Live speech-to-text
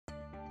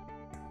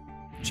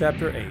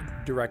Chapter 8,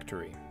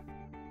 Directory.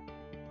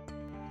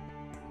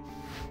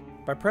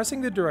 By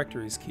pressing the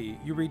Directories key,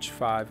 you reach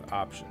 5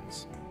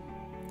 options.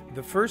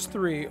 The first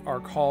 3 are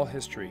call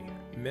history,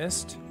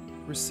 missed,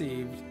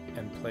 received,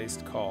 and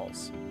placed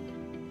calls.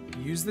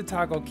 Use the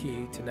toggle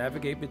key to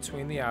navigate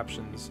between the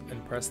options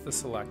and press the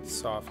select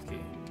soft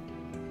key.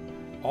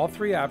 All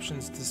 3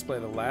 options display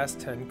the last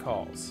 10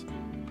 calls.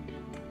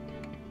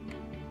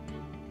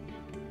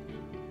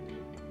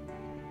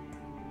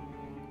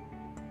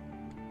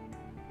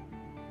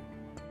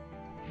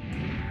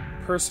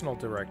 Personal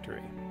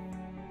Directory.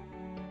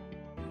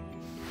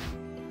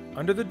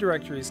 Under the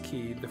Directories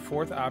key, the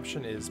 4th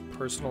option is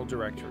Personal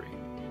Directory.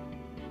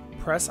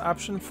 Press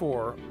option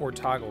 4 or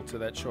toggle to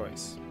that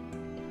choice.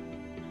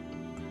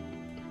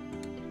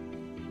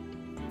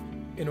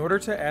 In order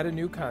to add a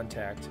new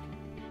contact,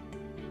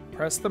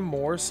 press the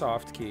More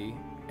soft key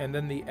and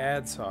then the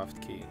Add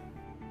soft key.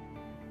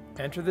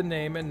 Enter the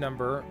name and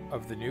number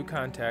of the new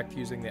contact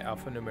using the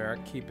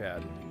alphanumeric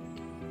keypad.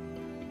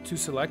 To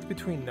select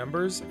between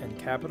numbers and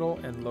capital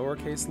and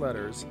lowercase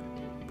letters,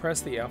 press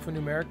the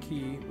alphanumeric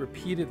key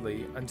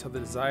repeatedly until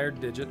the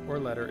desired digit or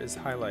letter is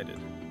highlighted.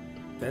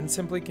 Then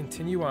simply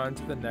continue on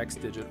to the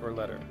next digit or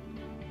letter.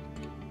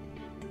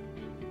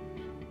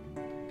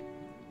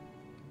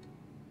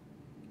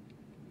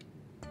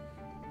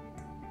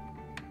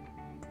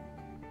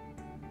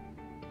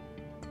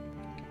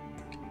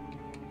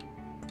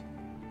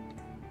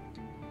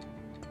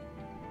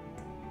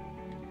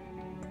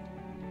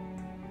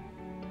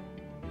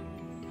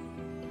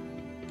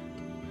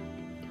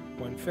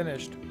 When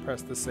finished,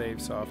 press the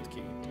Save soft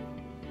key.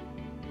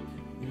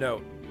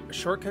 Note: a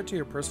shortcut to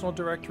your personal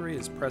directory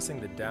is pressing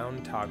the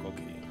down toggle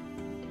key.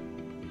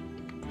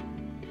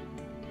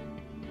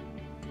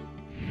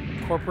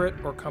 Corporate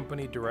or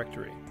company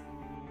directory.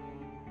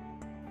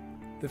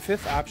 The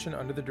 5th option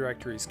under the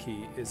Directories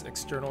key is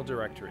External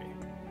Directory.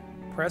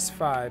 Press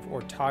 5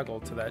 or toggle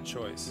to that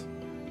choice.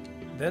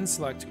 Then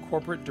select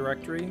Corporate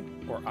Directory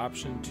or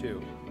option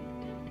 2.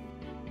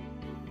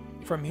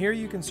 From here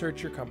you can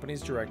search your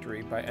company's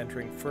directory by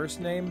entering first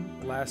name,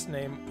 last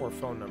name, or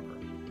phone number.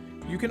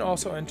 You can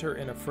also enter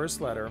in a first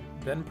letter,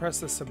 then press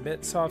the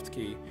Submit soft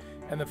key,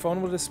 and the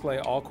phone will display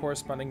all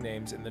corresponding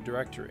names in the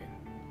directory.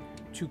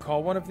 To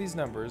call one of these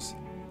numbers,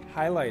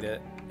 highlight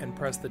it and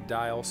press the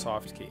Dial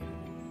soft key.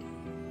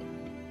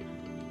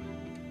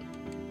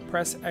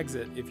 Press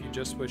Exit if you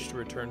just wish to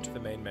return to the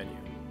main menu.